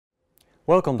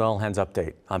Welcome to All Hands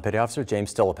Update. I'm Petty Officer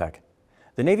James Stillipek.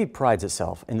 The Navy prides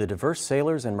itself in the diverse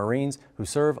sailors and Marines who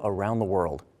serve around the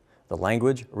world. The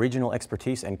Language, Regional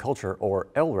Expertise and Culture, or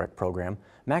LREC program,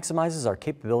 maximizes our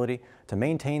capability to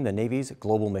maintain the Navy's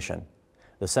global mission.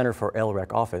 The Center for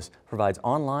LREC Office provides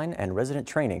online and resident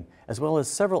training, as well as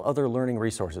several other learning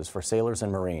resources for sailors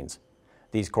and Marines.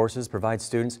 These courses provide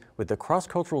students with the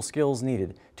cross-cultural skills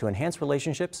needed to enhance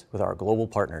relationships with our global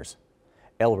partners.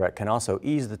 LREC can also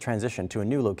ease the transition to a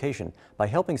new location by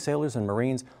helping sailors and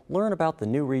Marines learn about the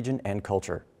new region and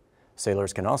culture.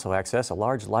 Sailors can also access a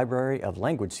large library of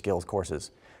language skills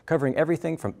courses, covering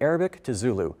everything from Arabic to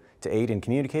Zulu, to aid in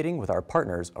communicating with our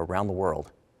partners around the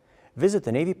world. Visit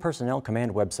the Navy Personnel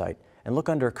Command website and look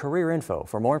under Career Info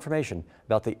for more information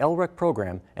about the LREC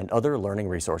program and other learning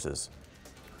resources.